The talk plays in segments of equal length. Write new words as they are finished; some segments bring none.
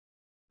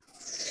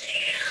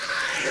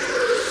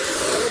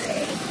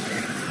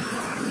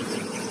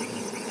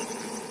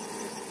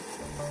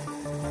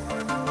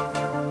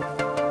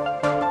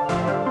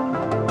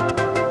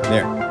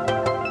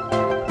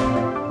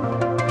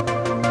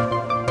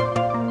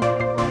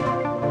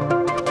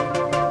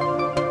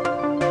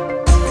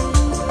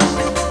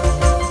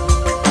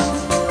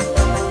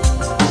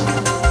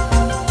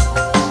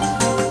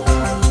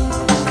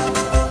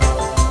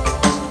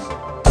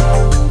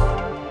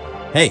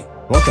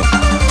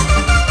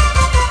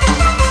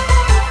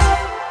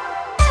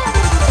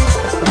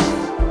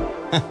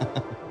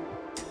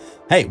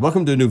Hey,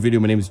 welcome to a new video.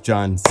 My name is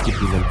John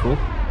SüperCool.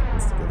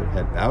 Let's together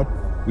head bowed.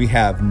 We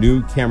have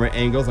new camera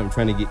angles I'm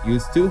trying to get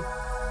used to.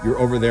 You're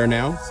over there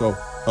now, so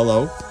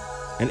hello.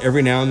 And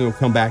every now and then we'll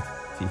come back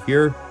to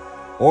here,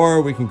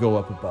 or we can go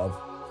up above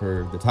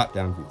for the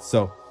top-down view.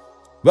 So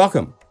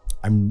welcome.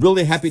 I'm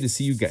really happy to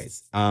see you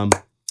guys.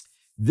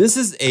 This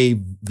is a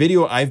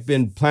video I've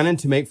been planning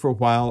to make for a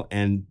while,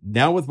 and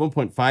now with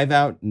 1.5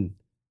 out and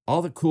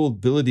all the cool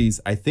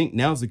abilities, I think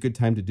now is a good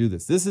time to do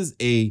this. This is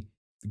the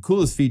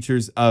coolest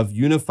features of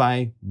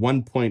Unify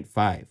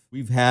 1.5.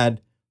 We've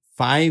had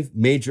 5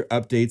 major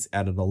updates,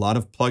 added a lot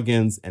of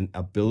plugins and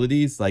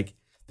abilities, like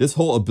this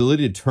whole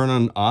ability to turn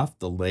on and off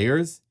the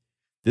layers.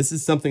 This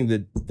is something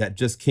that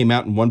just came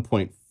out in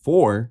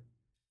 1.4.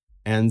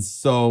 And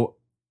so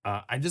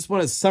I just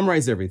want to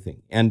summarize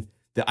everything. And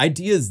the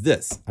idea is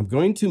this: I'm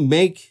going to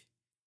make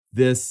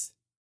this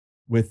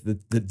with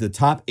the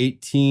top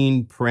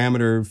 18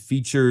 parameter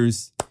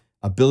features,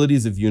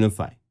 abilities of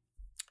Unify,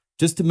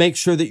 just to make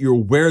sure that you're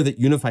aware that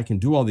Unify can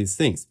do all these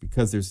things,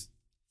 because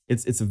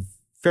it's a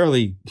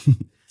fairly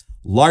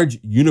large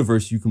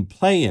universe you can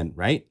play in,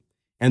 right?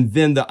 And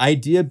then the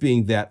idea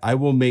being that I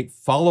will make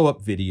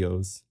follow-up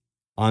videos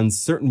on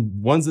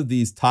certain ones of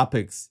these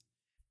topics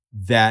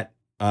that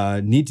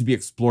need to be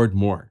explored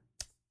more.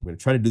 I'm going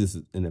to try to do this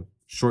in a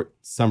short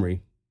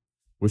summary.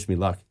 Wish me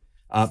luck.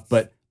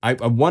 But I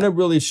want to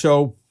really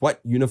show what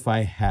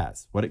Unify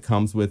has, what it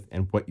comes with,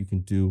 and what you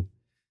can do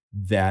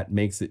that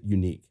makes it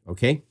unique,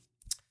 okay?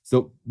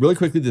 So really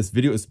quickly, this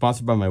video is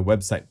sponsored by my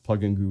website,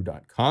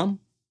 PlugInGuru.com.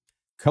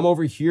 Come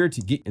over here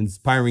to get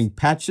inspiring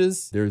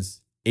patches.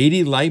 There's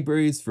 80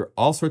 libraries for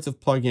all sorts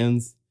of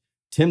plugins.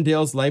 Tim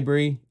Dale's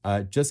library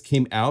just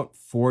came out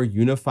for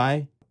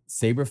Unify.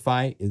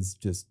 Sabrify is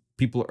just,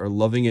 people are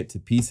loving it to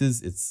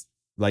pieces. It's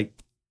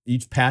like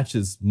each patch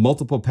is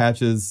multiple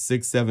patches,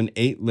 6, 7,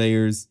 8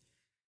 layers,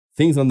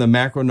 things on the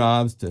macro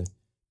knobs to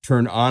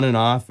turn on and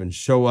off and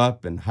show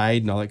up and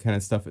hide and all that kind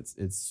of stuff.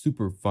 It's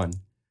super fun.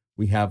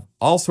 We have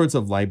all sorts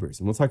of libraries,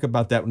 and we'll talk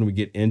about that when we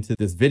get into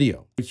this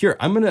video. But here,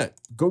 I'm going to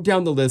go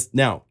down the list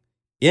now.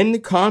 In the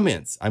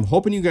comments, I'm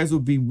hoping you guys will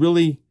be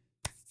really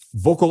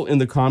vocal in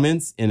the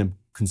comments in a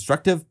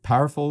constructive,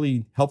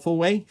 powerfully helpful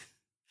way.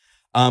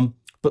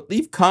 But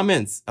leave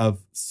comments of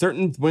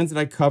certain ones that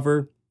I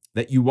cover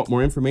that you want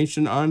more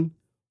information on,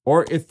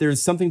 or if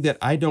there's something that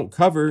I don't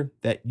cover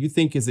that you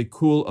think is a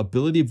cool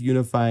ability of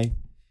Unify,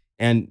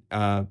 and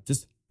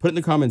just put it in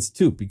the comments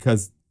too,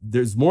 because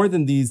there's more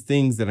than these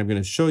things that I'm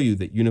going to show you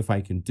that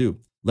Unify can do.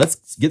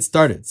 Let's get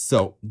started.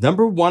 So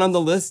number 1 on the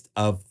list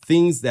of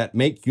things that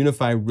make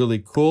Unify really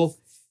cool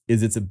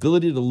is its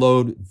ability to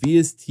load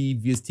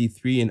VST,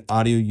 VST3, and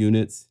audio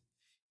units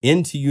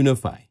into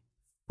Unify,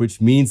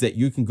 which means that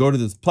you can go to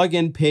this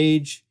plugin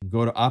page,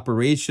 go to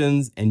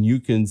operations, and you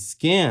can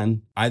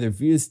scan either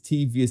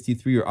VST,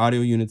 VST3, or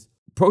audio units.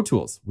 Pro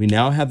Tools, we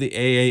now have the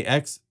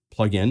AAX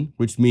plugin,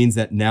 which means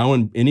that now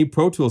in any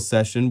Pro Tools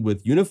session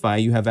with Unify,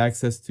 you have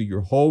access to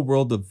your whole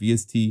world of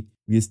VST,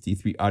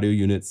 VST3 audio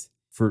units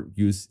for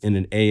use in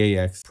an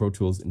AAX Pro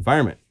Tools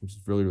environment, which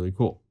is really, really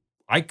cool.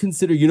 I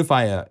consider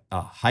Unify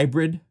a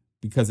hybrid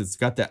because it's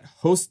got that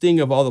hosting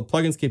of all the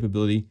plugins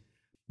capability.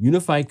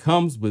 Unify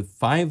comes with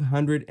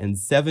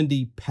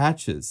 570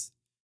 patches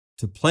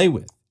to play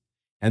with,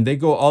 and they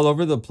go all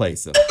over the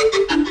place.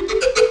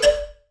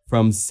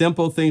 From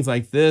simple things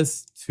like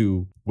this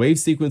to wave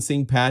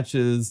sequencing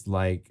patches,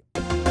 like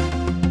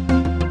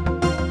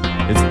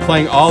it's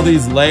playing all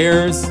these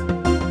layers.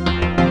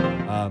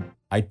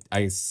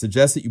 I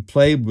suggest that you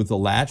play with the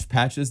latch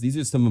patches. These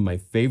are some of my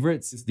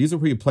favorites. These are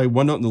where you play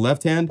one note in the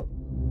left hand,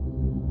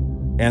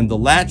 and the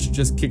latch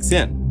just kicks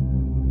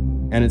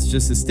in. And it's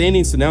just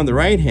sustaining, so now in the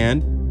right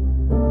hand,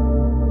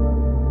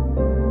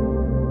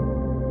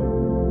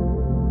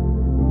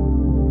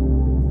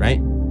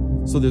 right?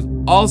 So there's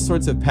all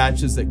sorts of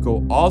patches that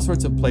go all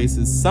sorts of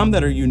places, some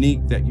that are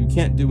unique that you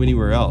can't do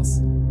anywhere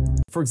else.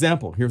 For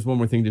example, here's one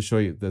more thing to show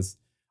you.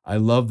 I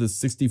love this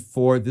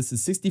 64. This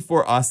is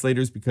 64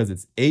 oscillators because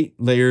it's 8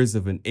 layers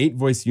of an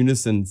 8-voice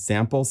unison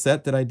sample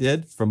set that I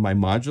did from my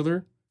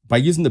modular. By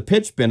using the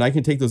pitch bend, I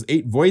can take those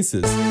 8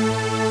 voices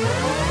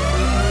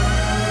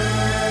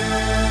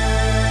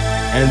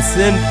and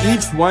send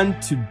each one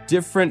to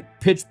different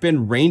pitch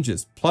bend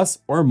ranges, plus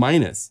or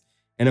minus.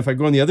 And if I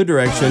go in the other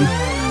direction,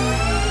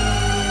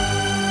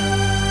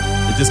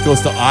 it just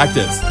goes to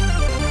octaves.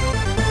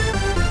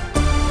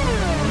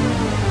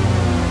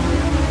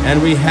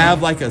 And we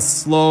have like a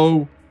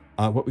slow,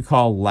 what we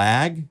call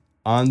lag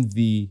on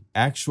the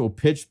actual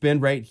pitch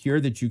bend right here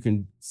that you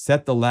can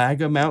set the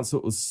lag amount. So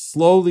it will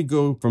slowly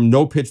go from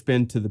no pitch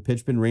bend to the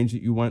pitch bend range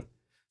that you want.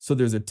 So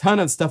there's a ton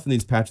of stuff in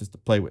these patches to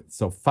play with.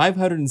 So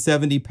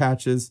 570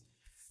 patches,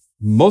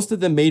 most of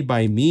them made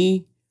by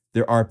me.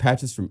 There are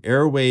patches from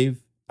Airwave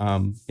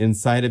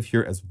inside of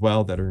here as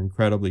well that are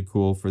incredibly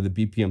cool for the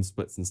BPM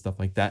splits and stuff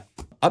like that.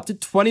 Up to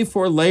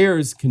 24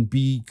 layers can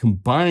be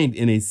combined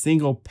in a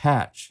single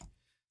patch.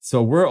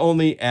 So we're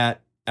only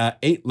at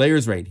 8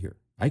 layers right here.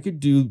 I could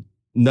do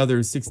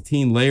another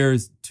 16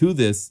 layers to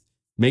this,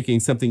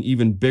 making something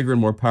even bigger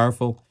and more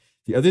powerful.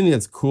 The other thing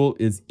that's cool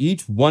is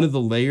each one of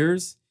the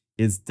layers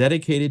is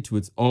dedicated to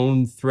its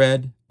own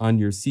thread on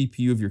your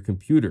CPU of your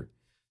computer.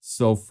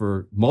 So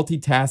for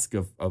multitask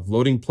of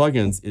loading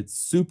plugins, it's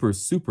super,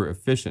 super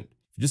efficient.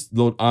 If you just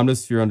load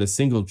Omnisphere on a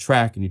single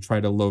track and you try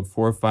to load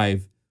 4 or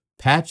 5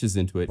 patches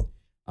into it,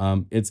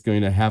 it's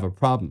going to have a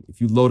problem.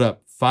 If you load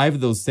up 5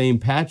 of those same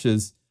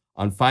patches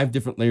on 5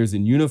 different layers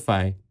in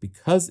Unify,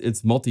 because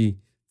it's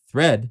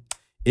multi-thread,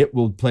 it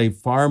will play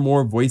far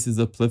more voices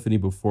of polyphony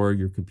before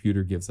your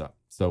computer gives up.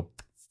 So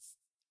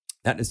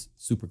that is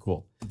super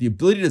cool. The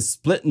ability to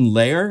split and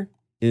layer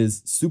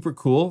is super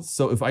cool.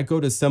 So if I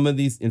go to some of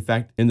these, in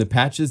fact, in the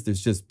patches,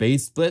 there's just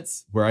bass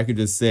splits where I could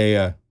just say,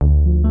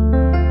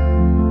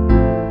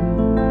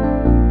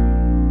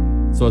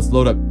 so let's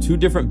load up 2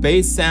 different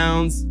bass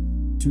sounds,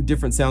 2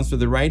 different sounds for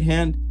the right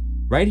hand.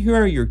 Right here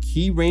are your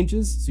key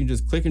ranges. So you can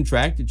just click and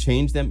drag to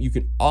change them. You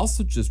can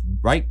also just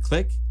right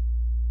click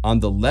on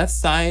the left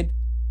side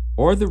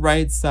or the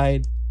right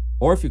side,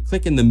 or if you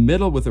click in the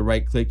middle with a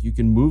right click, you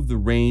can move the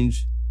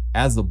range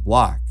as a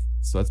block.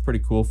 So that's pretty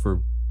cool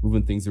for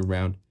moving things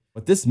around.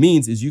 What this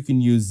means is you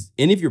can use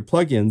any of your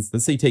plugins.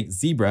 Let's say you take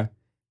Zebra.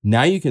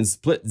 Now you can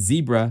split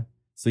Zebra.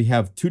 So you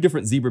have 2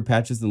 different Zebra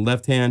patches in the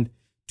left hand,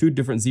 2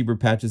 different Zebra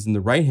patches in the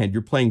right hand.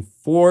 You're playing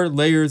 4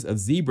 layers of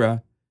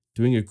Zebra,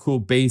 doing a cool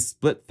bass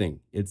split thing.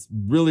 It's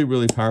really,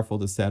 really powerful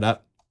to set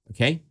up,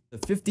 okay? The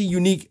 50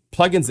 unique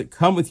plugins that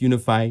come with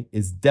Unify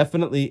is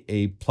definitely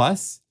a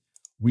plus.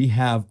 We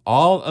have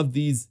all of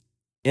these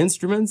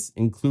instruments,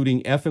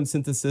 including FM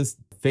synthesis,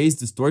 phase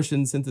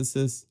distortion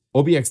synthesis.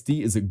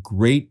 OBXD is a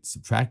great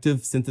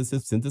subtractive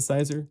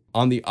synthesizer.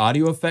 On the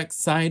audio effects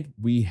side,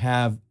 we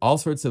have all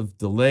sorts of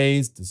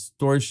delays,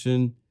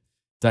 distortion,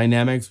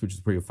 dynamics, which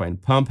is where you'll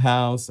find Pump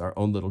House, our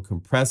own little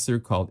compressor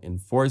called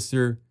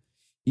Enforcer,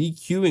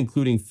 EQ,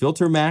 including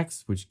Filter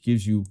Max, which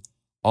gives you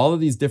all of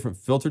these different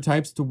filter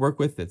types to work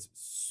with. That's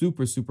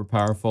super, super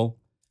powerful.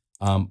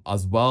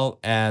 As well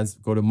as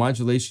go to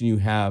modulation, you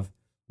have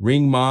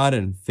ring mod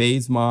and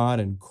phase mod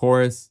and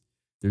chorus.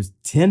 There's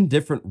 10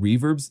 different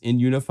reverbs in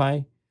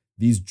Unify.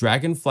 These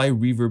Dragonfly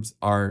reverbs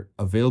are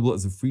available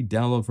as a free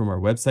download from our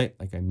website,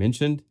 like I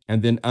mentioned.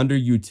 And then under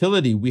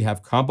utility, we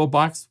have Combo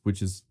Box,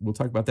 which is, we'll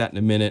talk about that in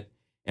a minute,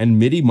 and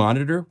MIDI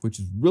Monitor, which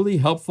is really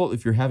helpful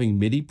if you're having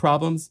MIDI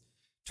problems.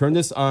 Turn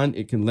this on,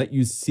 it can let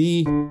you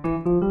see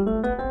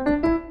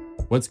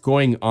what's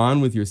going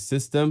on with your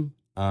system.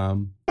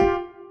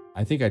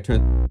 I think I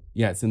turned,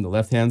 yeah, it's in the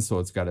left hand, so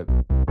it's got a,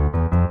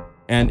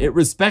 and it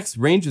respects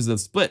ranges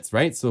of splits,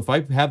 right? So if I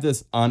have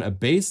this on a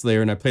bass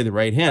layer and I play the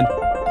right hand,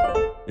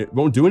 it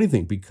won't do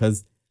anything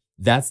because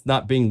that's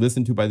not being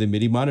listened to by the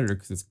MIDI monitor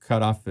because it's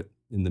cut off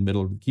in the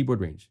middle of the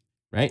keyboard range,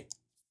 right?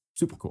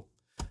 Super cool.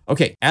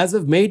 Okay, as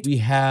of May, we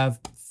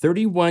have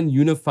 31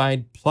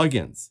 unified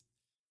plugins,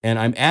 and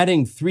I'm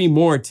adding 3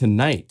 more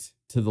tonight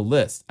to the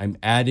list. I'm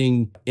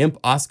adding Imp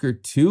Oscar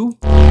 2.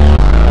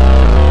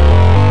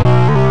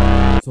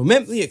 So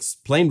let me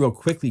explain real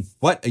quickly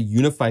what a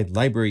unified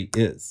library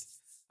is.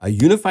 A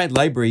unified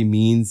library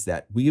means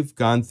that we have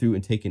gone through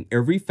and taken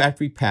every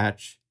factory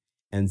patch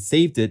and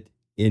saved it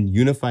in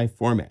Unify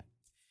format.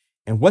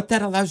 And what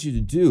that allows you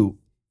to do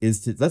is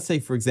to, let's say,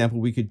 for example,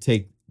 we could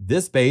take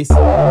this bass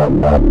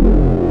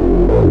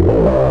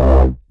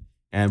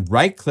and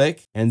right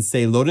click and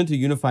say load into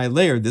Unify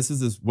layer. This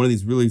is one of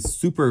these really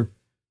super,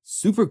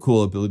 super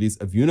cool abilities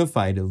of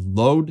Unify to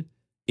load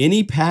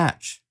any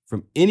patch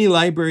from any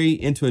library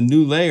into a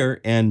new layer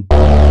and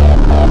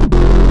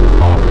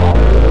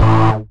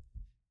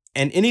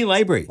any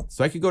library.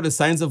 So I could go to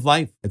Signs of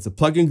Life. It's a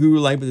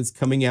PlugInGuru library that's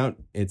coming out.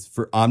 It's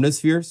for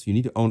Omnisphere, so you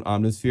need to own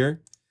Omnisphere.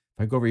 If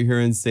I go over here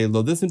and say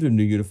load this into a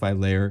new unified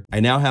layer, I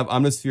now have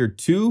Omnisphere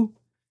 2,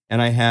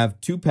 and I have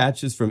 2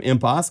 patches from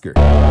Imp Oscar.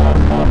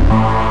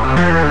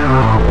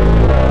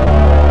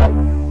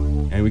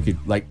 And we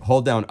could like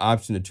hold down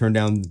Option to turn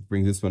down,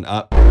 bring this one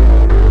up.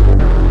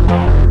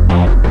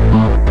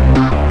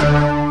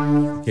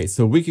 Okay,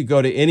 so we could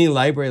go to any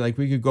library, like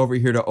we could go over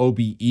here to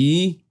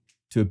OBE,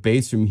 to a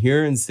bass from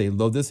here and say,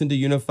 load this into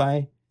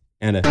Unify,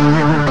 and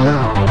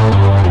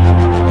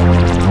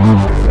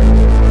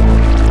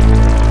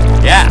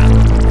yeah.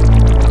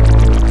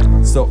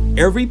 So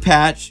every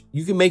patch,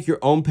 you can make your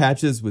own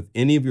patches with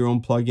any of your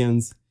own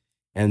plugins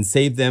and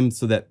save them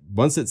so that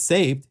once it's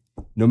saved,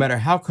 no matter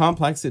how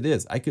complex it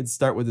is, I could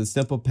start with a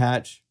simple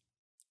patch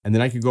and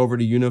then I could go over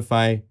to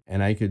Unify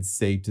and I could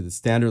say to the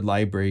standard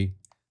library,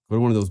 go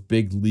to one of those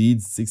big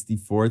leads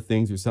 64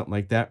 things or something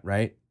like that,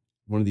 right?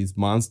 One of these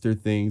monster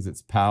things,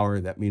 it's power.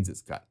 That means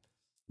it's got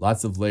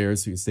lots of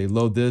layers. So you say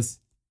load this.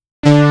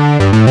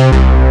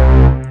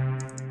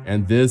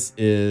 And this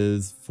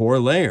is 4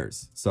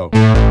 layers. So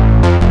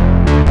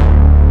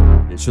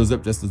it shows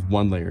up just as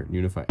 1 layer in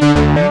Unify.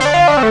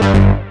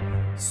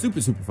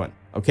 Super, super fun.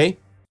 Okay.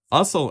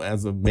 Also,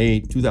 as of May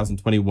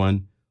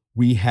 2021,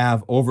 we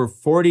have over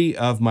 40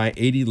 of my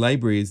 80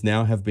 libraries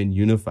now have been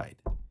unified.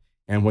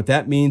 And what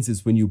that means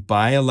is when you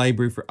buy a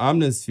library for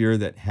Omnisphere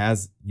that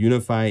has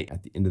Unify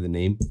at the end of the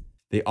name,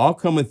 they all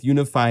come with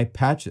Unify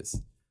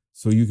patches.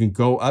 So you can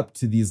go up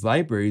to these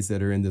libraries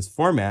that are in this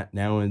format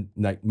now, and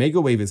like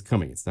MegaWave is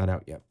coming. It's not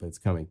out yet, but it's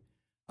coming.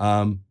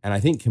 And I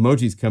think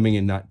Kimoji is coming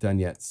and not done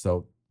yet.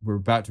 So we're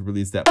about to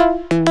release that.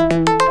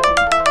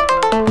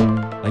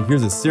 Like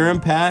here's a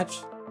Serum patch.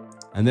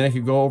 And then I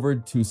could go over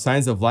to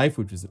Signs of Life,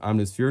 which is an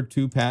Omnisphere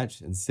 2 patch,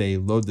 and say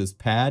load this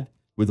pad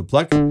with a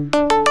plug.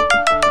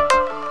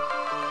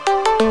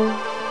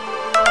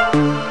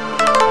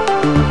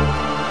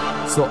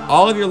 So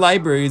all of your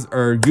libraries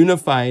are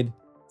unified,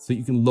 so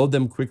you can load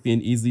them quickly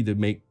and easily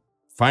to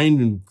find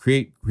and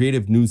create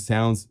creative new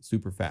sounds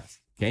super fast,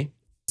 okay?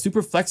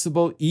 Super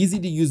flexible, easy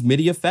to use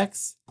MIDI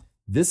effects.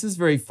 This is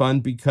very fun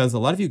because a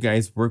lot of you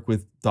guys work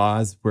with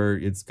DAWs where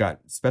it's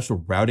got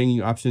special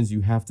routing options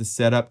you have to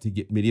set up to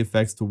get MIDI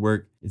effects to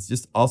work. It's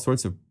just all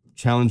sorts of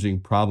challenging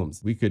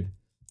problems. We could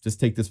just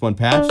take this one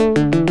patch,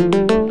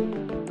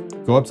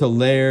 go up to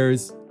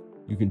layers.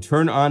 You can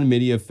turn on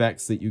MIDI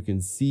effects so that you can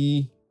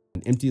see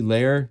an empty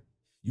layer.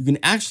 You can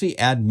actually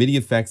add MIDI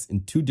effects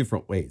in 2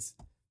 different ways.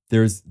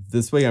 There's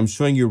this way I'm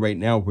showing you right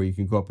now where you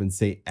can go up and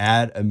say,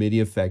 add a MIDI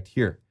effect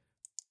here.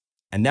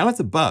 And now it's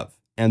above.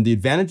 And the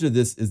advantage of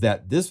this is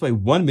that this way,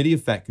 one MIDI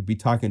effect could be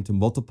talking to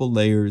multiple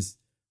layers.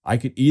 I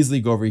could easily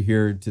go over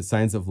here to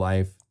Signs of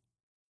Life,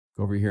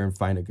 go over here and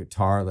find a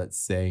guitar, let's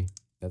say.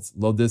 Let's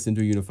load this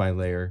into a Unify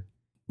layer.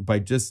 By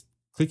just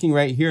clicking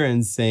right here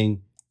and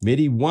saying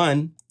MIDI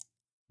 1,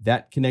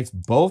 that connects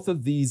both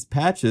of these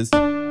patches.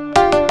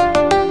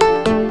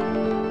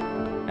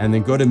 And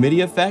then go to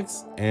MIDI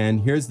effects, and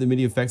here's the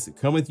MIDI effects that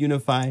come with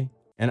Unify.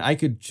 And I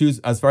could choose,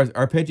 as far as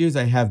arpeggios,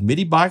 I have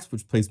MIDI box,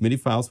 which plays MIDI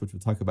files, which we'll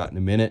talk about in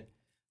a minute,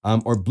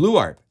 or Blue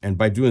Arp. And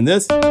by doing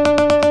this, and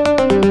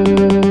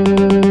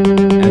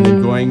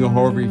then going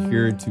over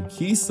here to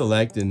key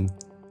select and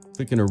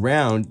clicking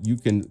around, you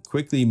can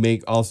quickly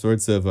make all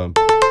sorts of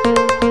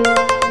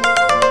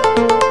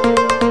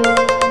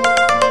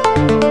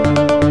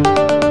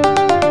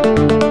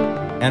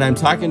and I'm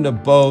talking to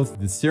both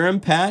the Serum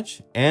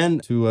patch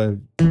and to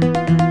an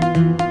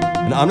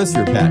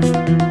Omnisphere patch.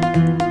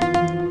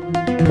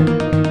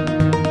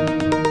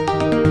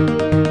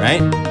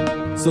 Right?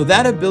 So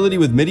that ability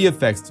with MIDI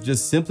effects to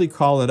just simply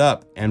call it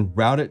up and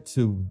route it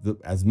to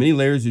as many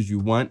layers as you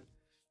want.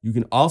 You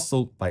can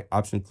also, by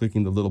option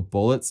clicking the little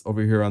bullets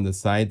over here on the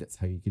side, that's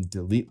how you can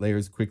delete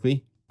layers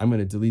quickly. I'm going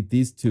to delete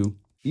these 2.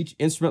 Each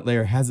instrument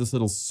layer has this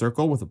little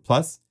circle with a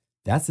plus.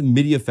 That's a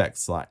MIDI effect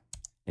slot.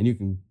 And you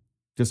can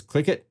just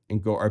click it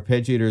and go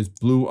arpeggiators,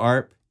 Blue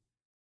Arp,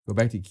 go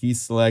back to key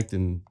select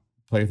and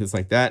play with this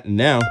like that. And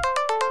now,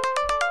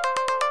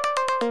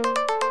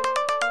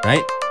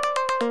 right?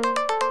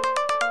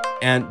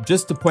 And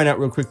just to point out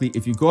real quickly,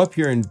 if you go up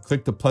here and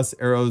click the plus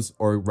arrows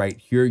or right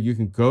here, you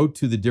can go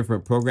to the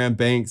different program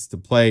banks to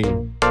play.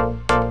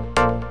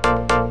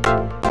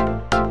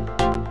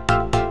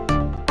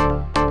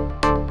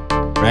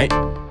 Right?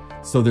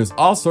 So there's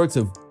all sorts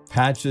of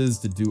patches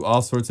to do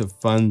all sorts of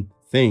fun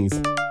things.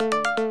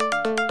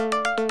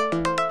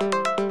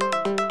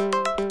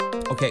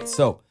 Okay,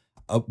 so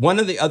one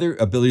of the other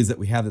abilities that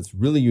we have that's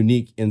really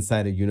unique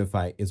inside of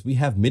Unify is we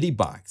have MIDI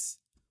box,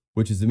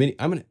 which is a MIDI.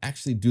 I'm going to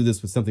actually do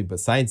this with something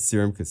besides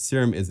Serum because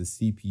Serum is a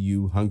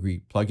CPU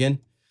hungry plugin.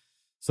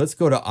 So let's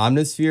go to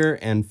Omnisphere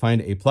and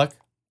find a pluck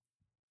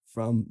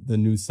from the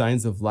new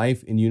Signs of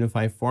Life in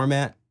Unify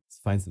format. Let's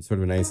find some sort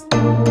of a nice.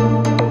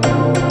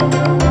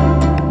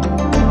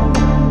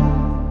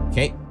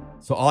 Okay,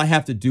 so all I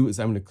have to do is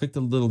I'm going to click the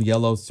little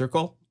yellow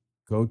circle,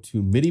 go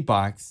to MIDI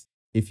box.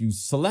 If you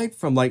select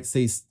from, like,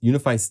 say,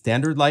 Unify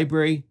standard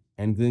library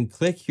and then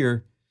click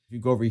here, if you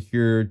go over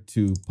here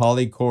to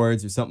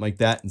polychords or something like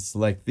that and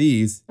select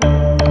these,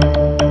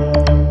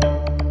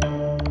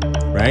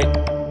 right?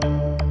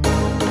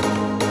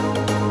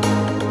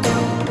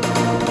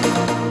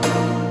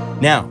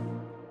 Now,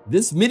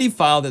 this MIDI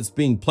file that's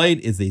being played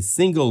is a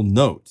single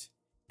note.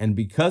 And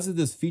because of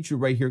this feature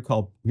right here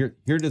called, here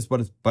it is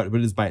what it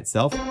is by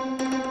itself.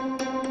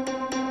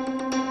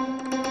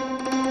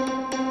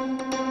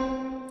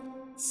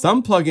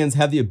 Some plugins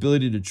have the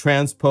ability to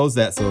transpose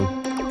that, so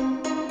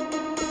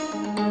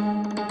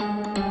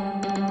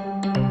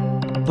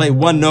play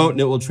one note and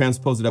it will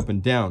transpose it up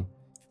and down.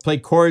 Play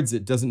chords,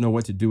 it doesn't know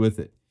what to do with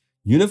it.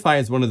 Unify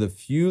is one of the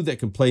few that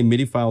can play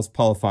MIDI files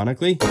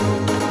polyphonically.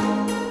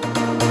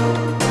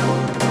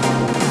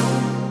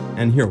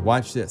 And here,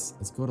 watch this.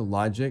 Let's go to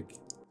Logic.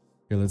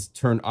 Here, let's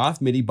turn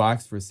off MIDI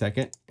box for a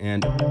second.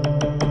 And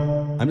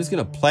I'm just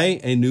gonna play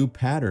a new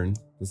pattern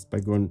just by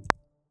going.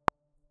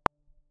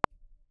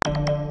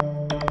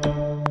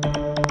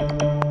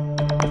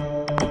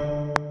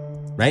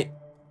 Right?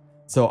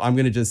 So I'm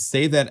going to just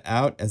save that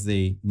out as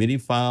a MIDI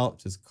file.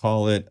 Just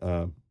call it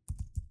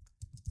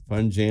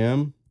Fun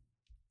Jam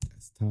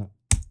Desktop.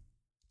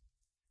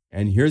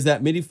 And here's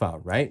that MIDI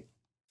file, right?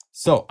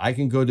 So I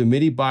can go to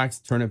MIDI box,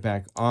 turn it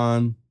back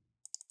on.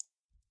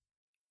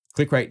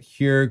 Click right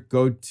here,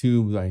 go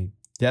to my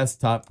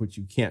desktop, which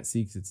you can't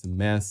see because it's a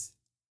mess.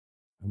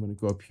 I'm going to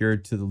go up here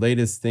to the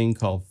latest thing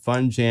called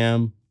Fun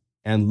Jam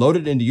and load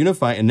it into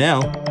Unify. And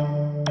now,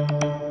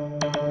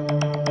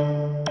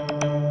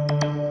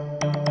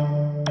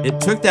 it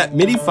took that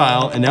MIDI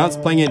file and now it's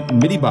playing it in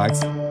MIDI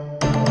box.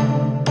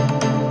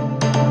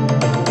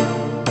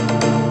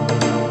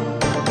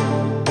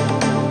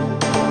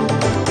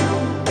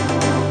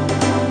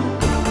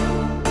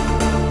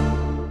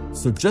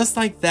 So just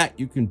like that,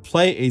 you can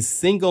play a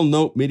single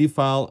note MIDI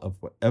file of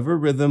whatever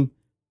rhythm,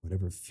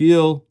 whatever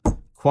feel,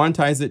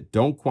 quantize it,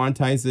 don't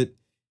quantize it.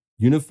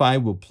 Unify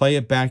will play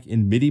it back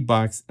in MIDI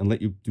box and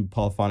let you do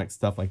polyphonic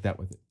stuff like that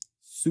with it.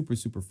 Super,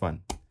 super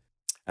fun.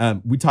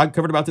 We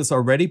covered about this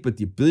already, but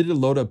the ability to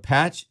load a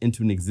patch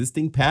into an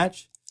existing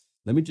patch,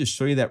 let me just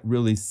show you that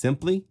really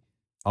simply.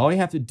 All you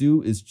have to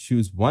do is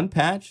choose one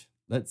patch.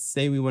 Let's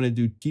say we want to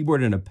do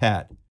keyboard and a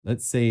pad.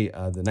 Let's say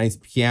the nice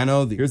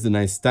piano. Here's the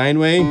nice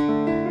Steinway.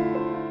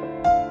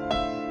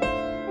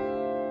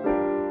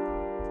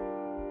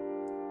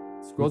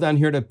 Scroll down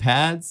here to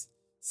pads.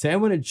 Say I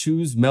want to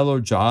choose Mellow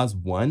Jaws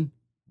 1.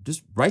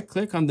 Just right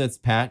click on this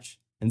patch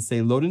and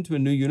say load into a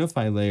new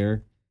Unify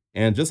layer.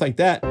 And just like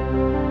that,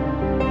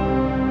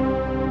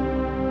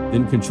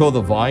 then control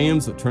the volume.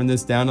 So turn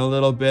this down a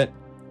little bit.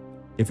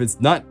 If you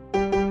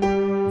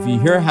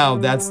hear how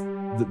that's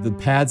the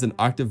pad's an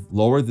octave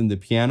lower than the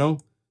piano.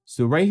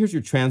 So right here's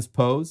your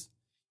transpose.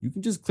 You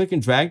can just click and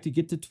drag to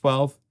get to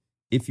 12.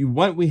 If you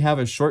want, we have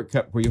a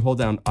shortcut where you hold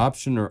down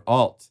Option or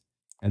Alt.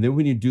 And then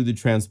when you do the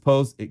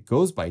transpose, it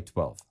goes by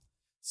 12.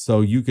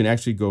 So you can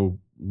actually go,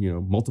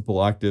 multiple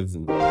octaves.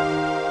 And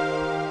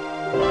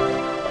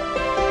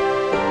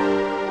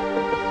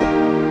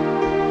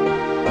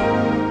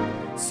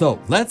so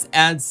let's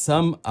add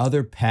some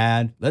other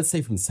pad. Let's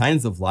say from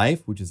Signs of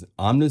Life, which is an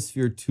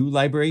Omnisphere 2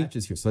 library.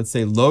 Just here. So let's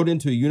say load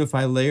into a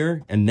Unify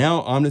layer. And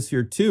now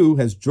Omnisphere 2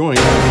 has joined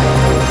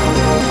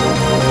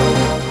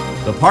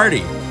the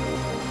party.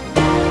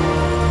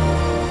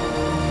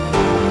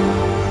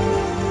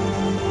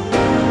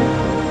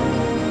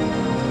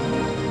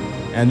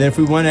 And then if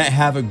we want to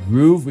have a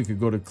groove, we could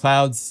go to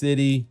Cloud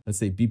City, let's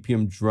say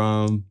BPM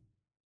drum,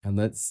 and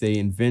let's say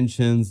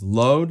Inventions,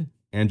 load,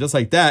 and just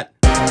like that.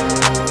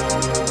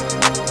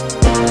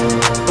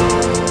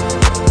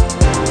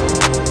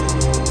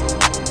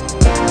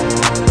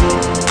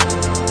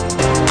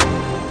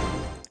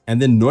 And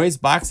then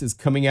Noisebox is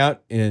coming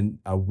out in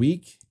a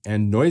week,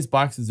 and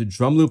Noisebox is a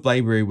drum loop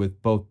library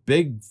with both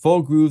big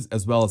full grooves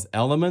as well as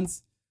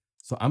elements.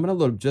 So I'm going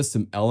to load just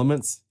some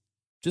elements.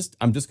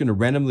 I'm just going to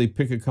randomly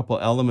pick a couple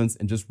elements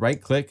and just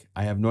right click.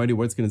 I have no idea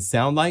what it's going to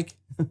sound like.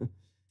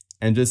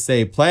 And just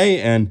say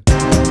play and.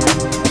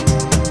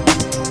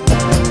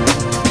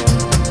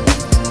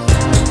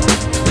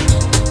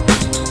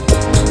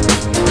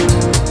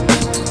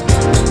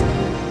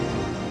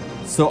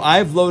 So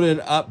I've loaded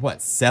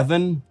up,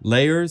 7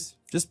 layers,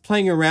 just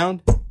playing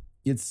around.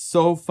 It's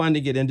so fun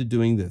to get into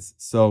doing this.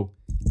 So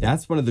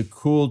that's one of the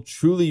cool,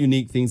 truly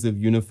unique things of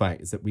Unify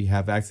is that we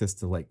have access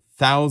to like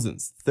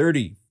thousands,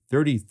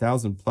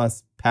 30,000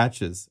 plus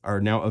patches are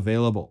now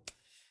available.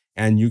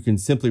 And you can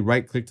simply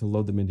right click to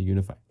load them into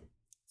Unify.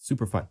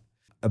 Super fun.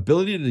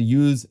 Ability to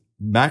use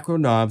macro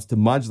knobs to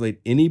modulate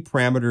any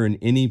parameter in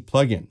any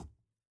plugin.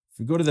 If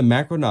we go to the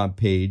macro knob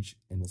page,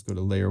 and let's go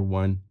to layer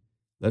 1,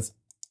 let's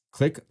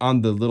click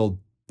on the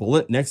little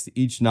bullet next to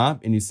each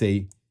knob and you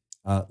say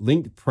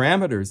linked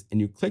parameters,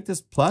 and you click this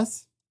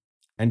plus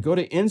and go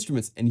to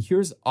instruments, and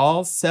here's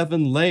all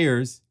 7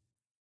 layers,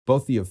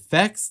 both the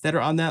effects that are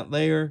on that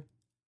layer,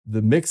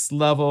 the mix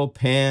level,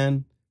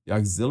 pan, the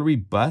auxiliary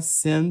bus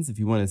sends, if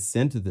you want to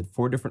send to the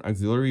 4 different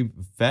auxiliary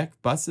effect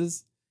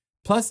buses,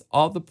 plus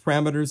all the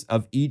parameters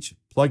of each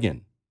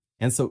plugin.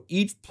 And so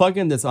each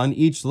plugin that's on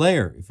each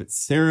layer, if it's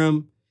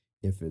Serum,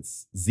 if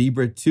it's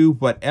Zebra 2,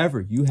 whatever,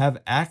 you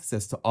have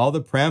access to all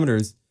the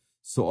parameters.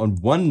 So on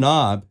one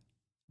knob,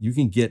 you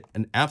can get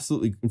an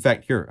absolutely, in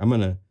fact, here, I'm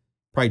going to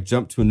probably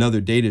jump to another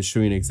day to show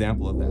you an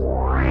example of that.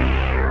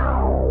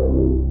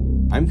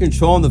 I'm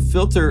controlling the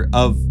filter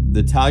of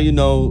the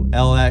Talano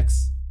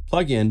LX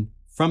plugin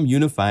from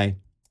Unify.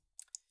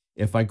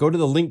 If I go to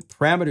the linked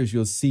parameters,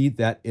 you'll see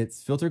that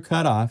it's filter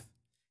cutoff,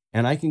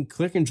 and I can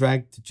click and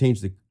drag to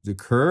change the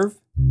curve.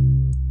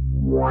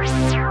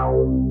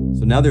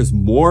 So now there's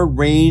more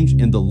range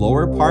in the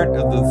lower part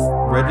of the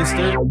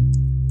register,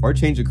 or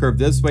change the curve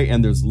this way,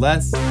 and there's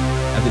less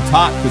at the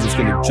top because it's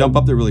going to jump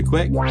up there really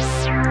quick.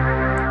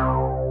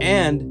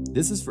 And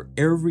this is for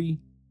every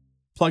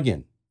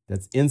plugin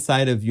that's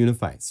inside of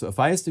Unify. So if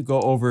I was to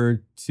go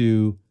over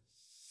to,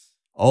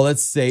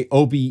 let's say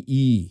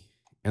OBE,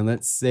 and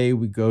let's say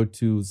we go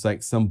to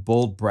like some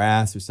bold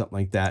brass or something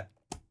like that.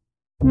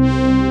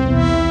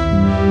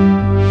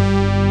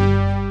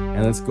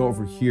 And let's go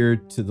over here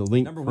to the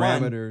link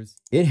parameters.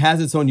 It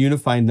has its own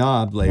Unify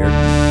knob layer,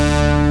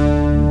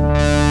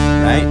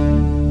 right?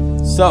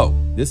 So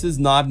this is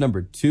knob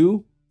number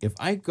 2. If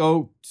I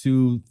go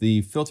to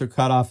the filter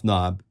cutoff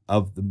knob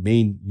of the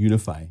main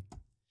Unify,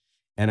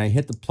 and I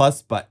hit the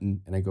plus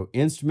button and I go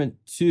instrument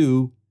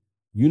 2,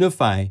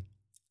 Unify,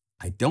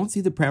 I don't see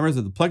the parameters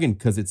of the plugin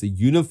because it's a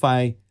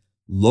Unify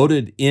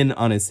loaded in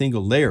on a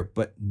single layer,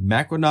 but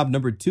macro knob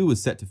number 2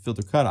 is set to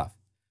filter cutoff.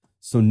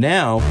 So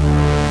now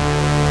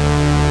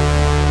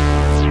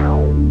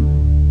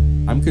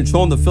I'm I'm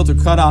controlling the filter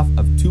cutoff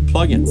of 2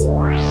 plugins.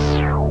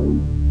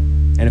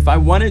 And if I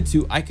wanted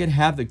to, I could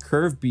have the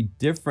curve be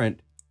different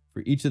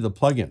for each of the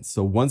plugins.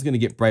 So one's gonna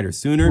get brighter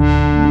sooner.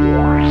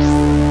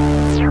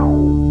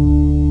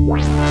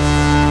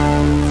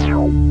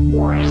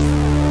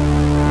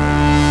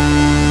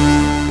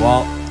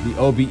 While the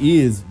OBE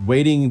is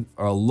waiting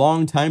for a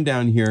long time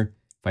down here.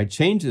 If I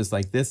change this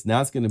like this,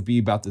 now it's gonna be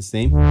about the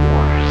same.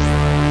 Right?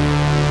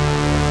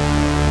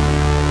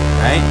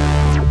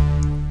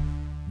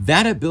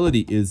 That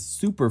ability is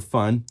super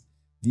fun.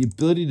 The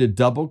ability to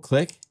double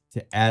click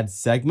to add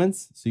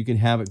segments, so you can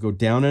have it go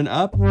down and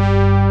up.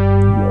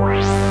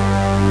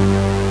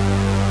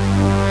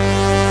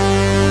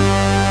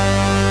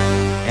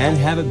 And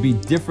have it be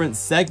different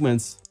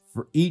segments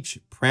for each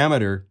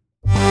parameter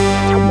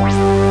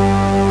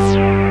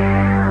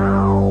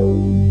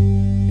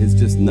is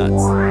just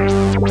nuts.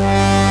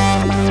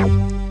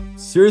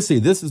 Seriously,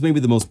 this is maybe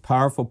the most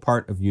powerful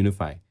part of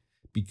Unify,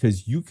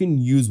 because you can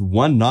use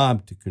one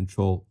knob to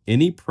control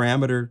any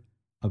parameter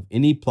of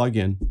any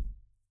plugin,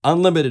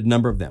 unlimited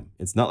number of them.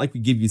 It's not like we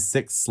give you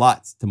 6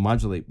 slots to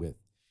modulate with.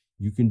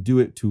 You can do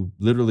it to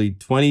literally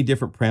 20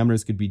 different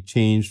parameters could be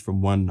changed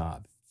from one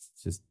knob. It's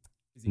just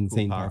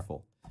insane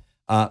powerful.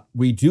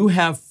 We do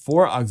have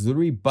 4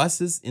 auxiliary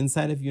buses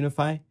inside of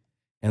Unify.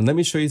 And let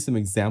me show you some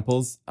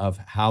examples of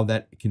how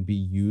that can be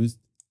used.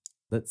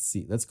 Let's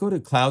see, let's go to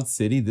Cloud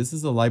City. This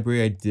is a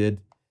library I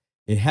did.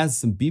 It has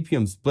some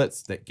BPM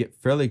splits that get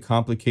fairly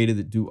complicated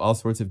that do all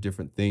sorts of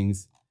different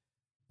things.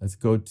 Let's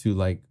go to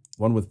like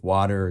one with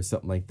water or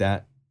something like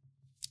that.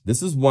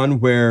 This is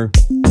one where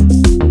there's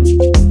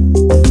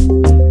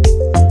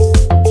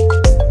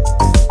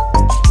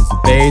a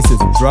bass,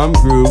 there's a drum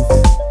groove.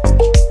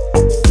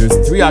 There's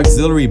 3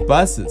 auxiliary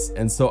buses.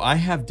 And so I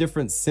have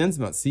different synths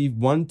mounts. See,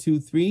 1, 2,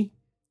 3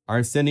 are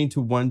ascending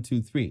to 1,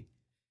 2, 3.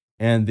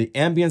 And the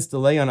ambience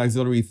delay on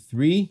auxiliary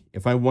 3,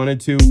 if I wanted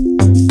to,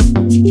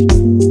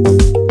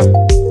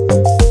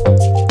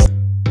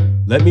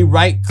 let me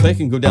right click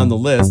and go down the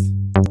list.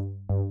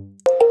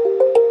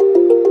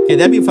 Okay,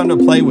 that'd be fun to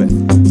play with.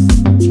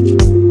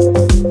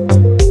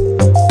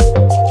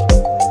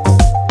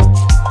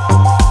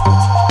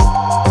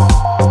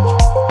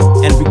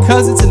 And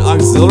because it's an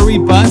auxiliary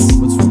bus,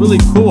 what's really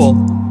cool,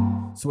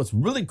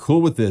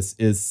 with this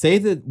is, say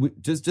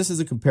that just as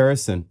a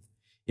comparison,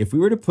 if we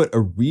were to put a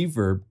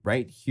reverb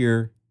right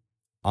here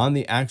on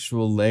the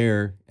actual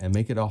layer and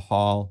make it a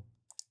hall,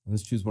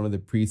 let's choose one of the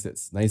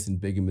presets, nice and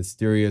big and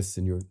mysterious,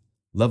 and your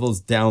level's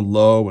down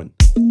low, and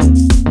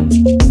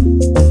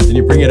then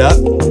you bring it up.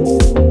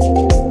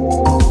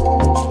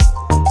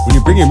 When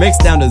you bring your mix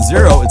down to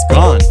 0, it's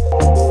gone.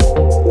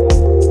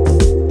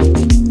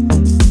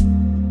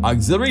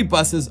 Auxiliary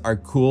buses are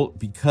cool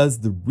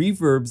because the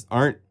reverbs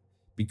aren't,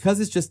 because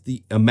it's just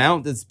the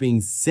amount that's being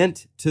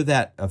sent to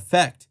that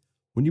effect.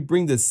 When you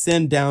bring the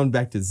send down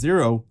back to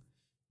 0,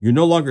 you're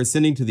no longer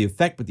sending to the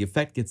effect, but the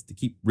effect gets to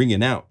keep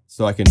ringing out.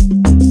 So I can,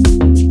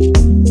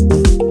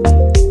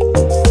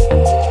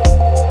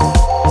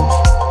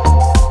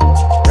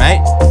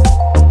 right?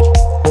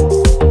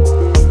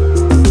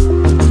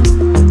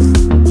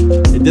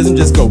 It doesn't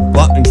just go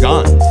but and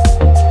gone.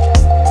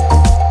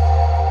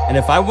 And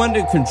if I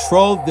wanted to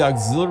control the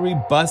auxiliary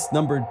bus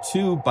number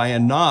 2 by a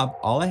knob,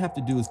 all I have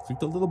to do is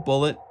click the little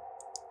bullet,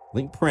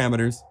 link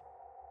parameters,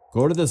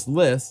 go to this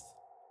list,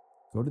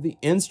 go to the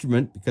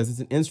instrument, because it's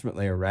an instrument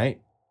layer,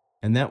 right?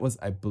 And that was,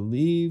 I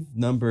believe,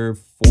 number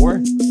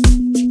 4.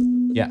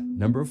 Yeah,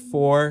 number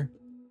 4.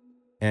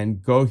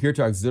 And go here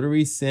to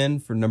auxiliary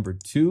send for number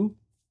 2.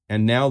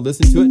 And now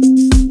listen to it.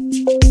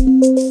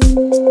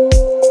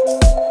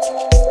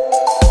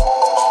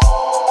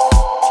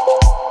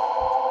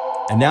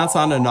 And now it's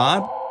on a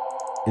knob.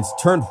 It's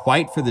turned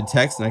white for the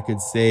text, and I could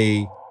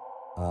say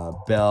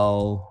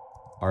bell,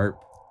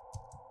 ARP,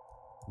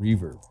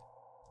 reverb.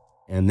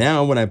 And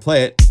now when I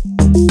play it,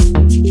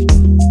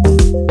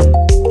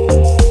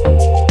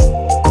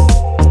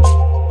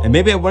 and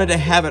maybe I wanted to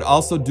have it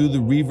also do the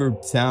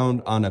reverb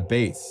sound on a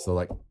bass. So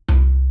like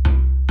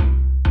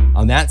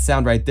on that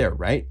sound right there,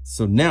 right?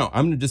 So now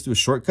I'm gonna just do a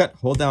shortcut,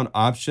 hold down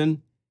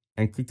Option,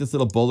 and click this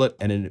little bullet,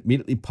 and it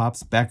immediately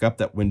pops back up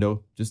that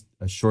window. Just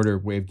a shorter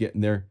way of getting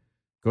there.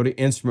 Go to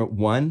instrument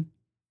 1,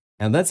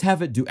 and let's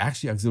have it do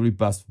actually auxiliary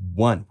bus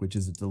 1, which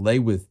is a delay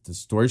with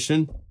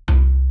distortion.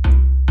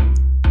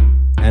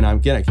 And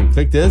again, I can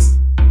click this.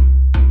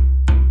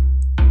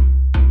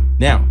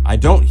 Now, I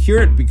don't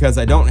hear it because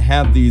I don't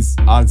have these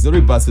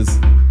auxiliary buses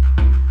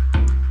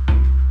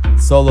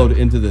soloed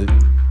into the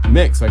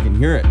mix, so I can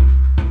hear it.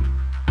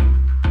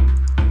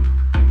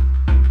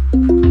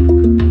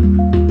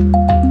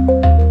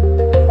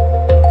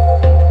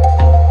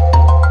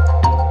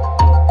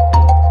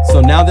 So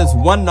now this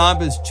one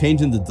knob is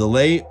changing the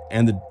delay,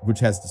 and which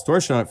has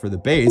distortion on it for the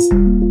bass,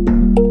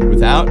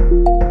 without.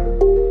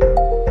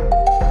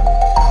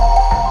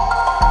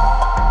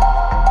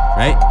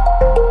 Right?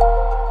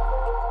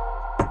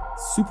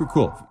 Super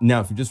cool. Now,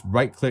 if you just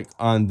right click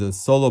on the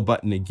solo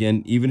button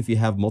again, even if you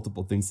have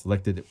multiple things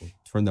selected, it will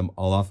turn them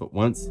all off at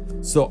once.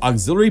 So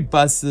auxiliary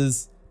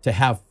buses to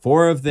have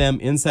 4 of them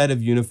inside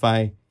of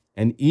Unify,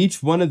 and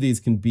each one of these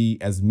can be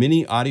as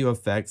many audio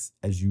effects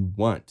as you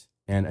want.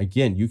 And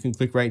again, you can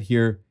click right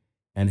here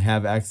and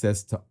have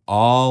access to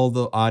all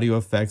the audio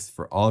effects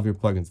for all of your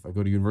plugins. If I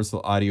go to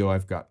Universal Audio,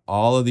 I've got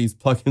all of these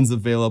plugins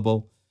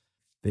available.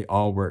 They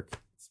all work.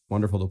 It's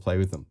wonderful to play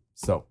with them.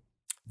 So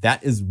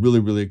that is really,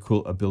 really a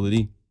cool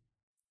ability.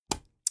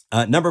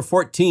 Number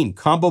 14,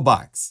 Combo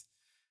Box.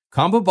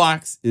 Combo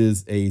Box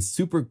is a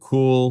super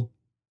cool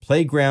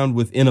playground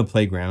within a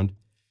playground.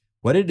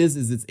 What it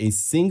is it's a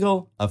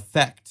single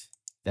effect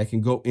that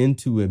can go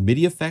into a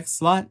MIDI effects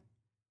slot,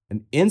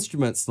 an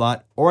instrument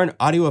slot, or an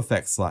audio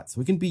effects slot.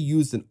 So it can be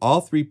used in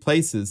all 3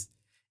 places,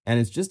 and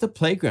it's just a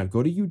playground.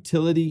 Go to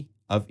utility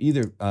of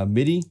either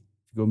MIDI. If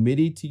you go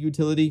MIDI to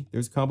utility,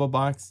 there's Combo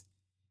Box.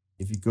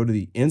 If you go to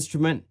the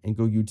instrument and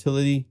go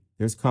utility,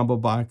 there's Combo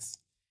Box.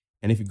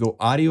 And if you go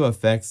audio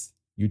effects,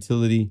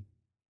 utility,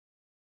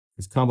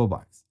 there's Combo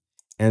Box.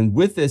 And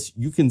with this,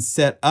 you can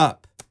set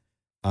up,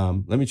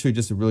 let me show you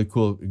just a really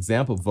cool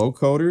example,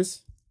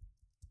 vocoders.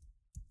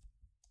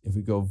 If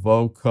we go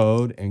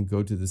vocode and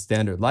go to the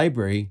standard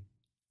library,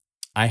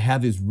 I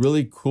have these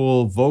really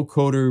cool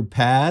vocoder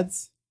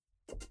pads.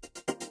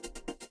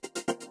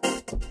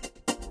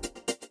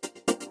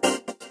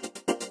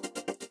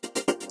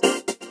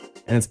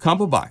 And it's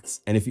Combo Box.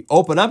 And if you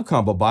open up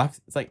Combo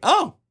Box, it's like,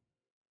 oh,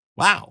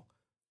 wow.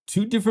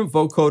 2 different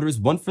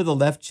vocoders, one for the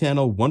left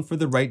channel, one for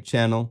the right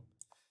channel.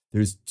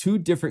 There's 2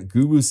 different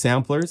Guru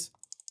samplers,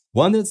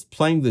 one that's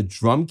playing the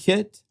drum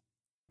kit,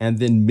 and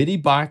then MIDI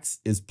box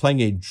is playing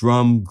a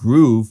drum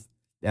groove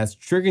that's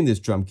triggering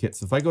this drum kit.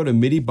 So if I go to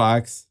MIDI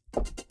box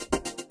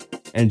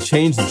and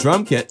change the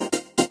drum kit,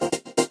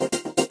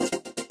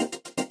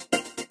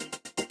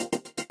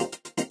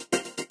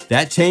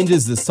 that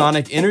changes the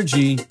sonic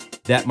energy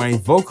that my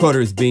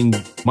vocoder is being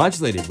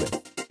modulated with.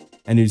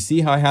 And you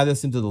see how I have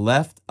this into the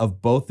left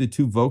of both the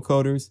 2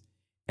 vocoders.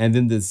 And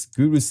then this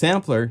Guru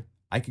sampler,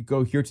 I could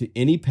go here to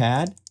any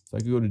pad. So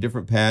I could go to a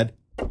different pad.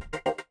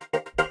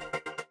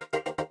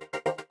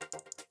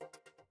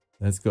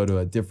 Let's go to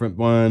a different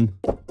one.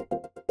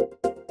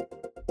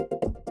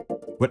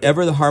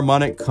 Whatever the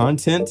harmonic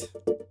content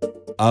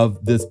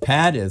of this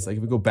pad is, like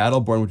if we go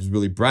Battleborn, which is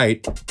really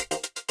bright,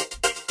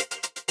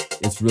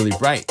 it's really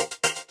bright.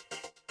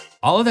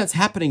 All of that's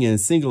happening in a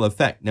single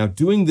effect. Now,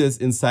 doing this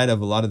inside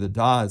of a lot of the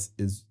DAWs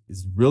is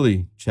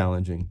really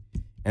challenging.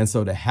 And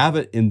so to have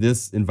it in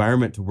this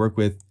environment to work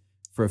with,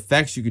 for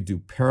effects, you could do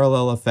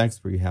parallel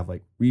effects where you have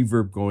like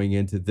reverb going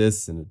into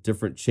this and a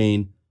different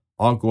chain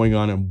all going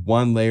on in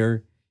one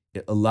layer.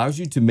 It allows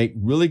you to make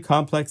really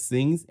complex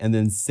things and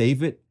then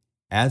save it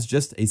as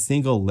just a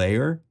single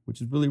layer,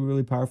 which is really,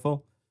 really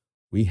powerful.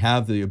 We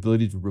have the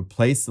ability to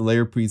replace the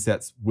layer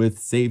presets with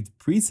saved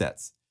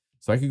presets.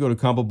 So I could go to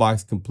Combo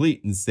Box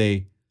Complete and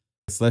say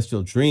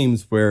Celestial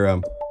Dreams, where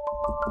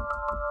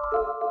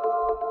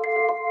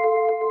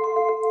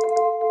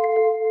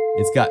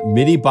it's got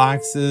MIDI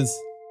boxes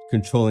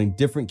controlling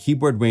different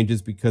keyboard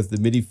ranges because the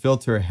MIDI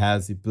filter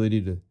has the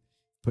ability to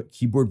put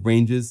keyboard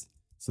ranges.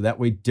 So that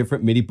way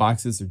different MIDI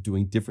boxes are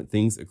doing different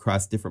things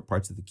across different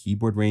parts of the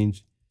keyboard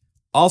range.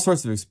 All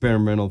sorts of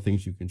experimental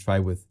things you can try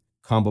with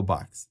Combo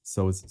Box.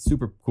 So it's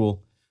super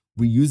cool.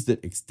 We used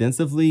it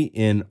extensively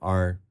in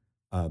our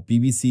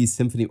BBC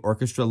Symphony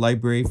Orchestra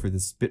library for the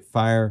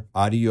Spitfire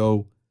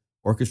audio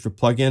orchestra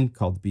plugin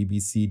called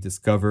BBC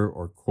Discover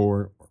or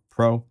Core or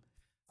Pro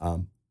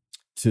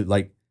to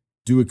like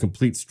do a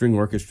complete string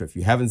orchestra. If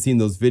you haven't seen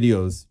those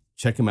videos,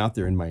 check them out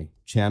there in my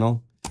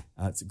channel.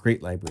 It's a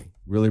great library,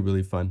 really,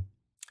 really fun.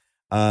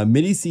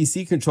 MIDI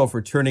CC control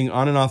for turning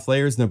on and off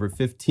layers, number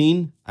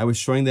 15. I was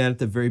showing that at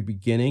the very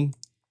beginning.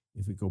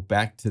 If we go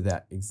back to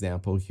that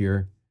example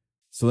here.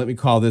 So let me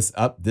call this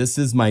up. This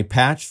is my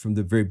patch from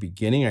the very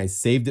beginning. I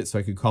saved it so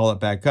I could call it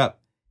back up.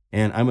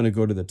 And I'm going to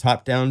go to the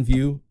top-down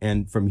view.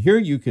 And from here,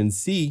 you can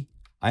see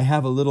I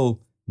have a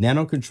little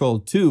nano control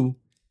 2,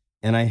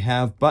 and I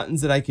have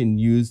buttons that I can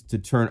use to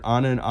turn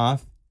on and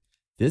off.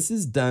 This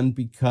is done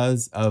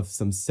because of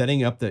some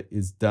setting up that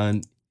is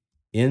done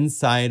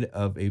inside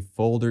of a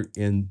folder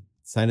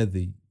inside of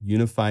the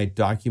Unify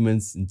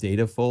Documents and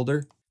Data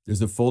folder.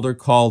 There's a folder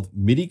called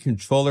MIDI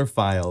Controller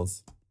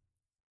Files.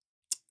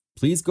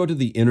 Please go to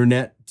the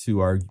internet to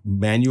our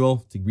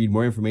manual to read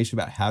more information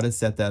about how to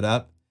set that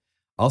up.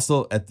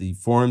 Also at the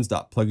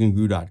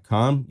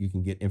forums.pluginguru.com, you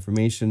can get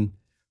information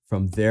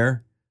from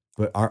there.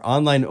 But our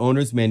online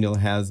owner's manual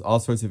has all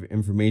sorts of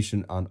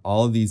information on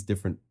all of these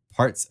different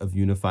parts of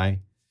Unify.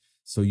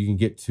 So you can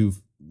get to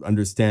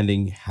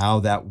understanding how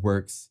that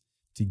works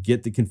to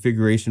get the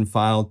configuration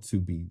file to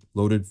be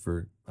loaded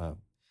for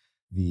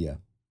the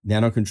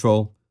nano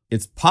control.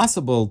 It's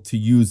possible to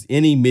use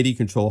any MIDI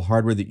control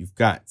hardware that you've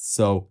got.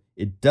 So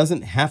it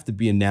doesn't have to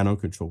be a nano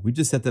control. We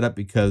just set that up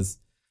because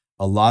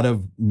a lot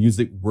of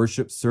music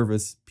worship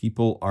service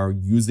people are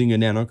using a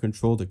nano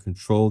control to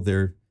control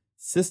their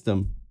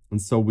system.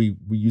 And so we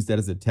use that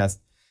as a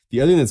test. The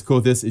other thing that's cool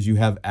with this is you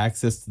have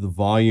access to the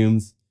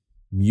volumes.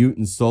 Mute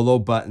and solo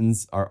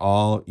buttons are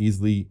all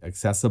easily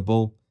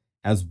accessible.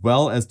 as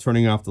well as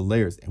turning off the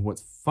layers. And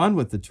what's fun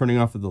with the turning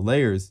off of the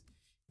layers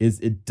is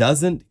it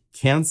doesn't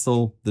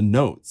cancel the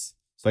notes.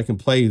 So I can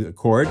play the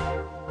chord.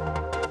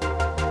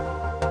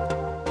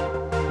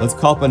 Let's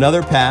call up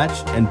another patch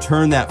and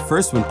turn that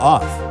first one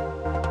off.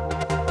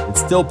 It's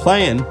still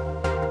playing.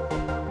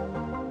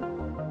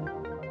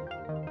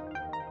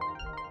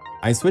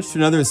 I switch to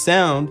another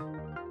sound.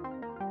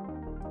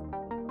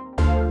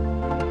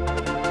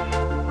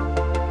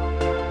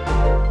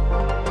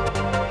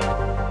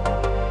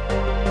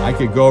 I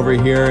could go over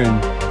here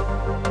and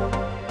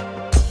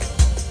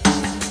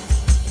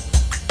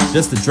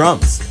just the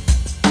drums.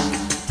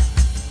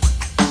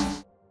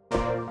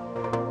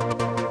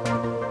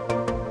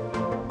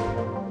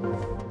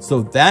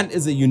 So that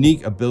is a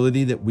unique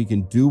ability that we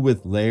can do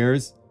with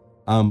layers.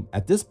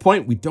 At this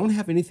point, we don't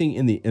have anything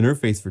in the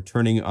interface for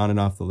turning on and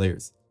off the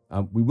layers.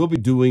 We will be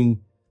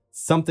doing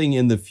something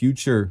in the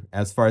future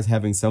as far as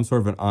having some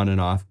sort of an on and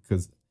off,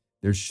 because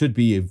there should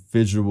be a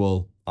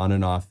visual on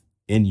and off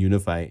in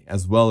Unify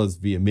as well as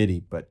via MIDI.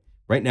 But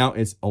right now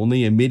it's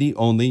only a MIDI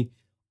only.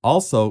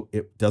 Also,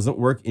 it doesn't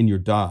work in your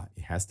DAW.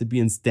 It has to be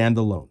in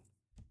standalone.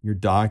 Your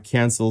DAW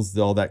cancels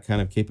all that kind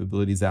of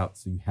capabilities out.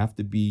 So you have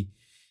to be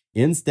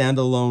in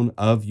standalone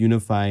of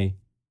Unify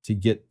to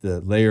get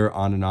the layer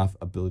on and off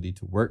ability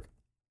to work.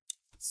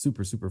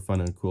 Super, super fun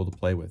and cool to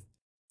play with.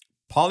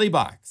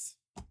 Polybox.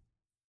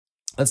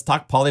 Let's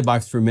talk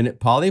Polybox for a minute.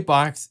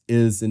 Polybox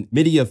is a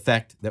MIDI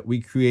effect that we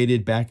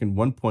created back in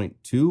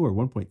 1.2 or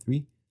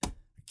 1.3. I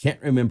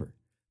can't remember,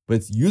 but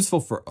it's useful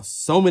for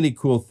so many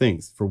cool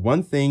things. For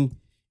one thing,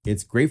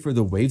 it's great for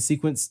the wave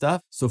sequence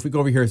stuff. So if we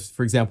go over here,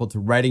 for example, to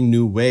writing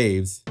new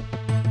waves,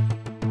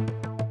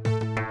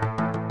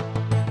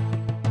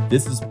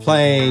 this is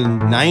playing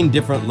 9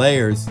 different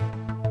layers.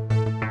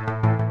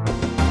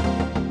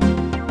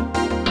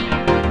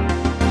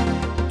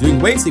 Doing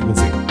wave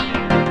sequencing.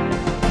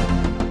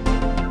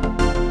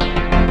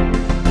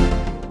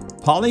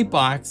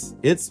 Polybox,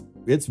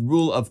 its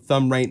rule of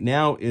thumb right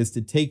now is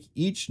to take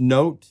each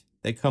note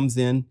that comes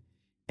in,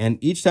 and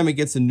each time it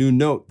gets a new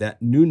note,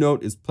 that new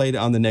note is played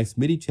on the next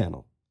MIDI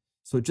channel.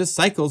 So it just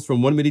cycles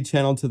from one MIDI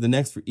channel to the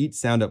next for each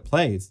sound it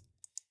plays.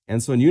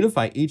 And so in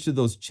Unify, each of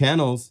those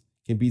channels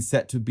can be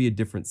set to be a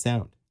different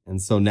sound.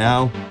 And so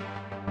now,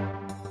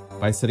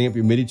 by setting up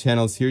your MIDI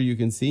channels here, you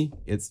can see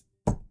it's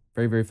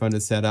very, very fun to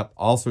set up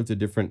all sorts of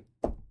different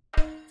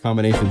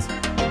combinations.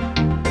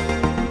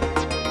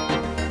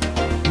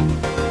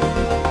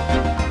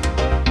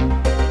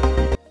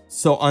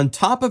 So on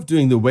top of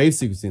doing the wave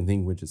sequencing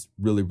thing, which is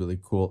really, really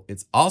cool,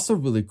 it's also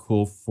really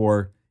cool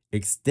for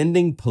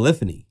extending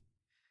polyphony,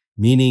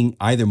 meaning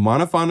either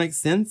monophonic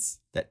synths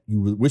that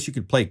you wish you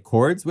could play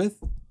chords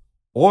with,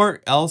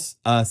 or else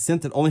a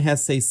synth that only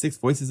has, say, 6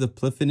 voices of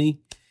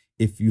polyphony.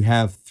 If you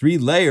have 3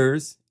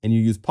 layers and you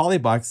use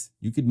Polybox,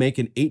 you could make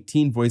an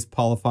 18-voice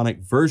polyphonic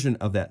version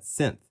of that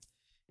synth.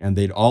 And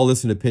they'd all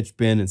listen to pitch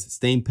bend and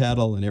sustain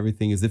pedal and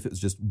everything as if it was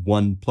just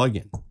one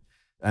plugin.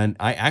 And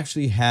I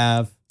actually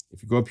have,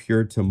 if you go up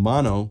here to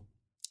mono,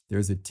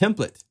 there's a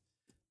template,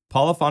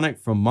 polyphonic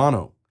from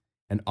mono.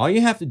 And all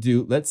you have to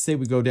do, let's say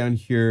we go down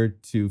here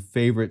to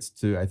favorites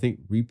to, I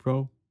think,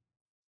 repro.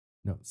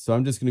 No, so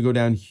I'm just going to go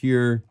down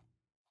here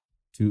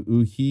to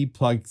Uhi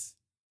plugs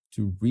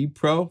to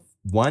repro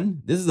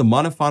 1. This is a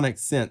monophonic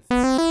synth.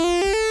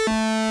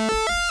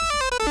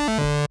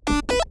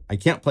 I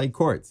can't play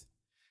chords.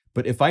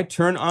 But if I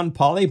turn on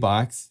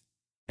Polybox,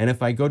 and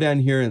if I go down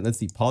here and let's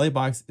see,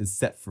 Polybox is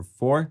set for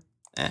 4.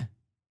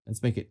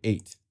 Let's make it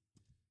 8.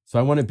 So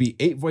I want to be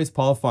 8-voice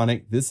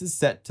polyphonic. This is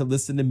set to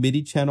listen to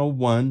MIDI channel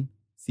 1.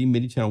 See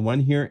MIDI channel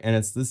 1 here, and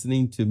it's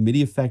listening to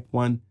MIDI effect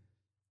 1.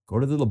 Go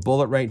to the little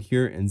bullet right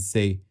here and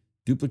say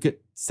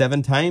duplicate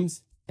 7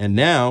 times. And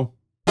now,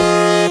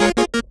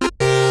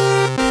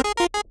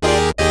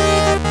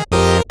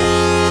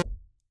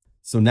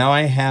 so now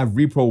I have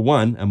repro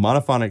 1, a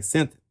monophonic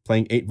synth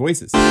playing 8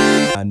 voices.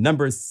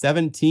 Number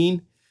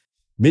 17,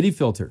 MIDI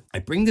filter. I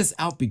bring this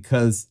out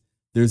because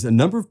there's a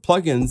number of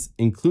plugins,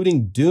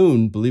 including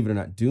Dune, believe it or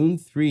not, Dune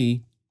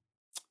 3.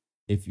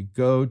 If you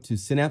go to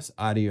Synapse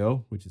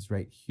Audio, which is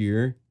right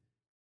here,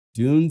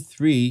 Dune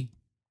 3,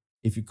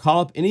 if you call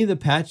up any of the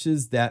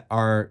patches that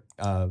are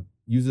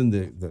using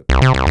the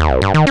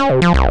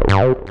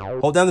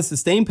hold down the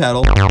sustain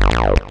pedal,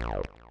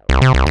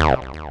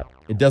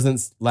 it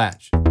doesn't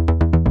latch.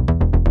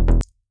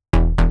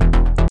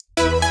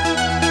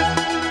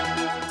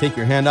 Take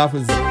your hand off,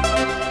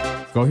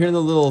 go here in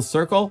the little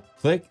circle,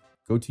 click,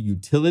 go to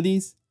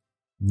Utilities,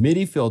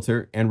 MIDI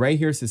filter, and right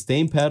here,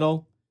 sustain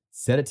pedal,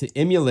 set it to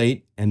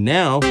emulate, and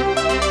now I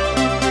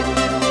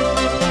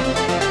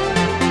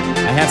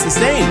have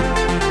sustain.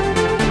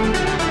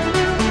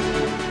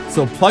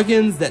 So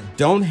plugins that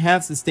don't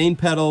have sustain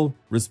pedal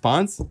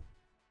response,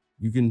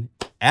 you can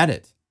add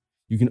it.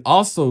 You can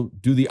also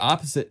do the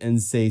opposite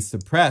and say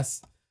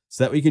suppress,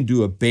 so that we can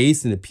do a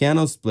bass and a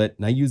piano split.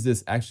 And I use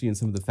this actually in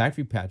some of the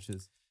factory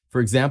patches.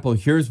 For example,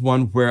 here's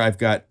one where I've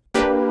got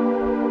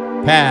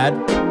pad,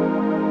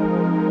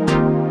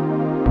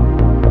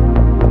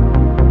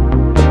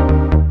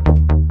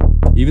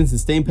 even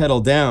sustain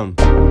pedal down.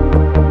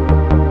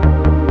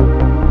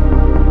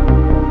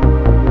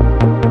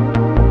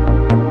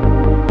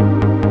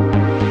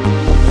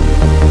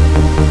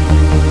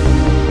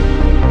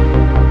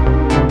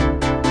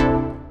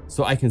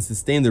 So I can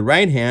sustain the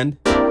right hand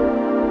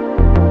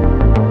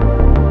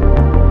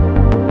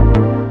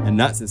and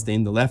not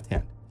sustain the left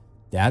hand.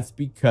 That's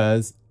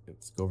because,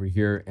 let's go over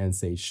here and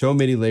say show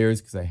MIDI layers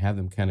because I have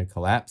them kind of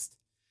collapsed.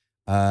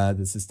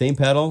 The sustain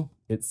pedal,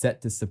 it's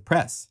set to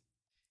suppress.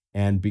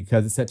 And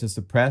because it's set to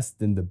suppress,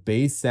 then the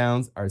bass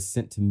sounds are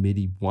sent to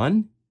MIDI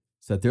 1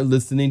 so that they're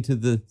listening to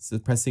the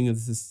suppressing of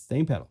the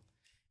sustain pedal.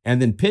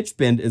 And then pitch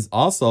bend is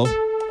also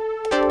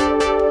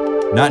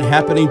not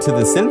happening to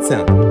the synth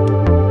sound.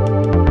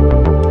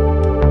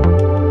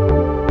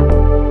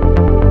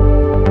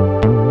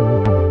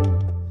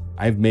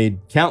 I've made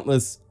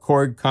countless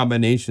chord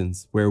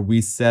combinations where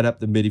we set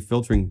up the MIDI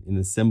filtering in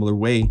a similar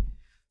way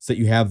so that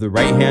you have the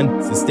right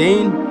hand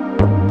sustain,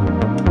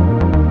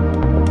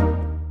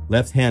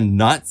 left hand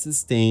not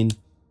sustain,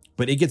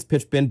 but it gets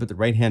pitch bend, but the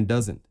right hand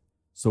doesn't.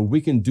 So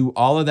we can do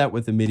all of that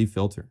with the MIDI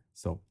filter.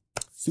 So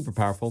super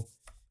powerful.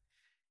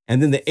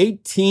 And then the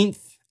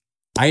 18th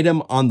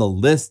item on the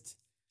list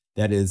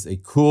that is a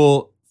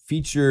cool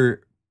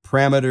feature,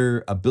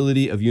 parameter,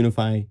 ability of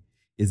Unify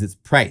is its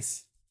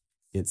price.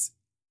 It's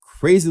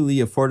crazily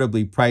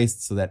affordably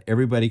priced so that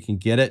everybody can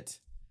get it.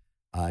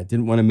 I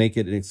didn't want to make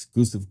it an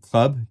exclusive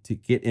club to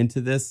get into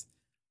this.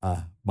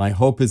 My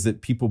hope is that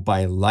people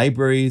buy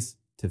libraries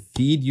to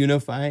feed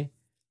Unify.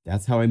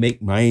 That's how I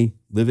make my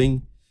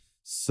living.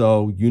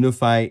 So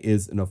Unify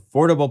is an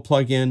affordable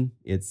plugin.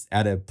 It's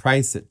at a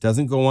price that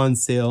doesn't go on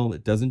sale.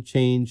 It doesn't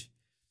change.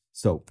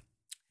 So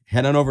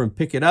head on over and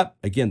pick it up.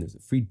 Again, there's a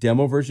free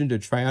demo version to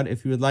try out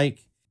if you would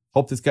like.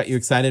 Hope this got you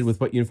excited with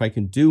what Unify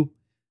can do.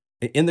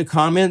 In the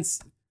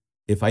comments,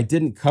 if I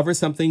didn't cover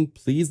something,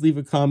 please leave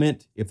a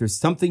comment. If there's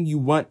something you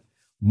want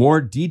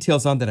more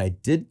details on that I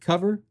did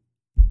cover,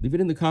 leave it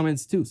in the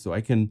comments too, so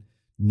I can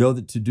know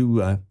that to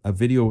do a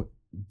video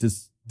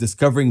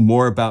discovering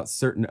more about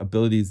certain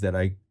abilities that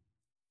I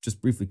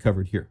just briefly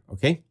covered here,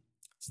 okay?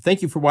 So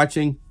thank you for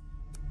watching.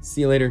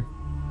 See you later.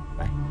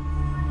 Bye.